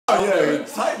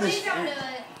tighten Please this. don't do it.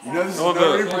 You know this is Don't no do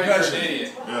it.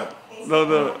 repercussion. Yeah. No,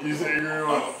 no. You said you're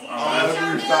going to Please don't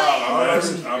your do style.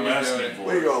 I'm asking for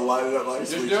We it. gonna light it up like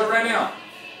Just sweet. do it right now.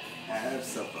 Have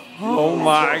something. Oh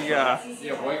my God.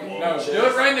 Yeah, wait. No, do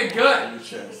it right in the gut. In your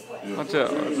chest. Watch out.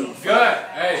 Gut.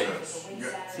 Hey,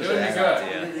 do it in the gut.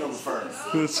 Maybe on the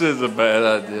first. This is a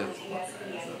bad idea.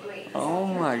 Oh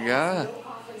my God.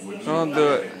 Don't do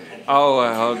it. Oh,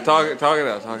 well, talk it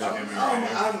out.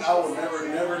 I will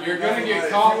never. You're gonna get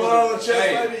caught If you want on the with chest,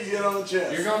 hey, baby, you get on the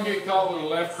chest. You're gonna get caught with a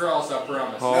left cross, I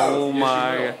promise. Oh Yes,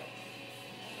 my you God.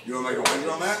 You wanna make a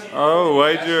wager on that? Oh, will.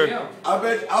 Ask wager. him.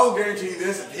 I'll guarantee you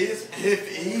this: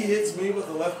 if he hits me with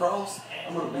the left cross,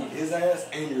 I'm gonna beat his ass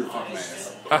and your fucking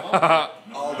ass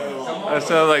all day long. That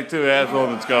sounds like two assholes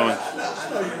that's coming. I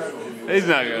know you're not gonna hit me.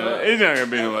 He's not gonna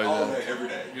be nobody. All day, every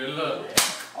day. Good luck.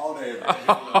 All day, every day.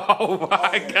 Oh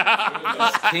my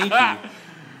God. Pinky.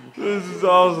 This is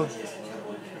awesome.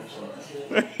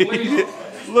 Please,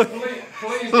 Look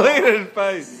please, at his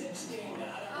face.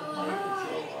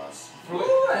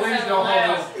 please don't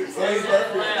hold this. Please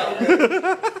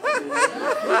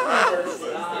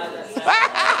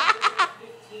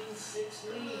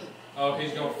Oh,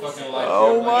 he's gonna fucking like.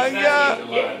 Oh my God.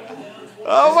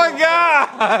 Oh my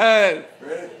God.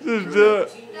 Just do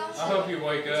it. I hope you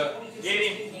wake up.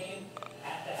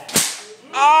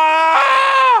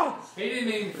 Ah! He didn't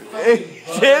even He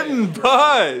fucking didn't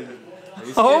budge.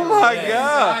 Oh my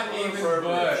God. Not even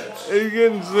budge. He's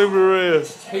getting super red.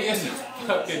 He is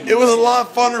fucking. It was a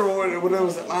lot funner when it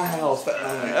was at my house that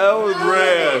night. That was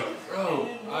red. Bro,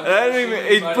 That ain't even,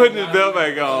 he's putting his belt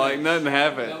back on like nothing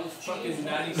happened. That was fucking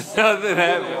 97. Nothing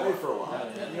happened. Wait for a while.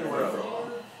 You gotta wait for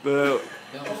a while.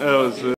 That was